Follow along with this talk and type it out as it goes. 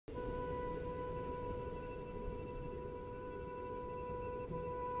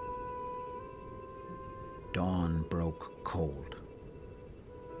Dawn broke cold.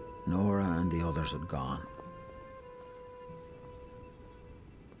 Nora and the others had gone.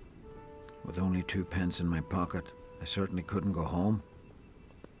 With only 2 pence in my pocket, I certainly couldn't go home.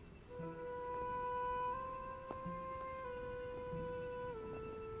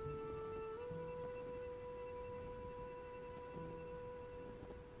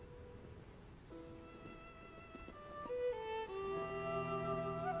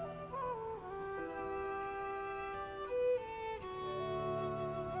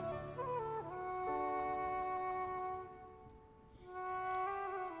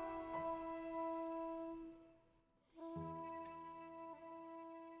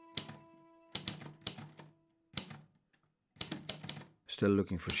 Still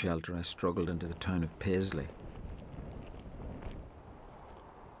looking for shelter, I struggled into the town of Paisley.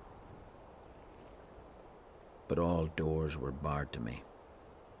 But all doors were barred to me.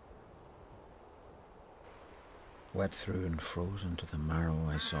 Wet through and frozen to the marrow,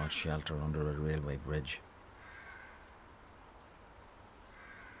 I sought shelter under a railway bridge.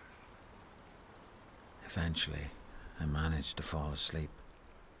 Eventually, I managed to fall asleep.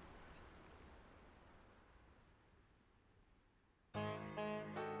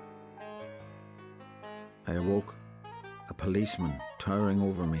 I awoke, a policeman towering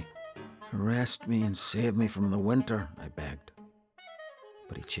over me. "Arrest me and save me from the winter," I begged.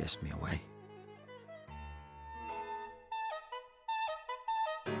 But he chased me away.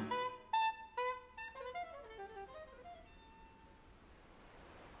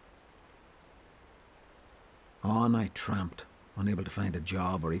 On I tramped, unable to find a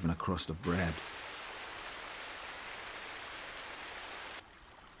job or even a crust of bread.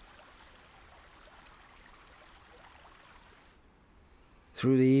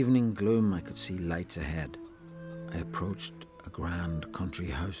 Through the evening gloom, I could see lights ahead. I approached a grand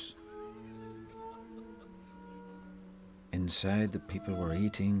country house. Inside, the people were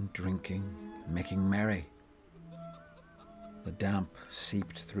eating, drinking, making merry. The damp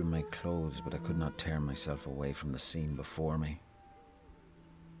seeped through my clothes, but I could not tear myself away from the scene before me.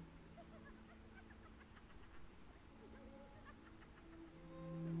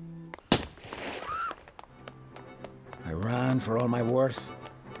 I ran for all my worth,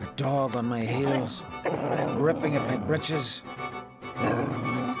 a dog on my heels, ripping at my breeches.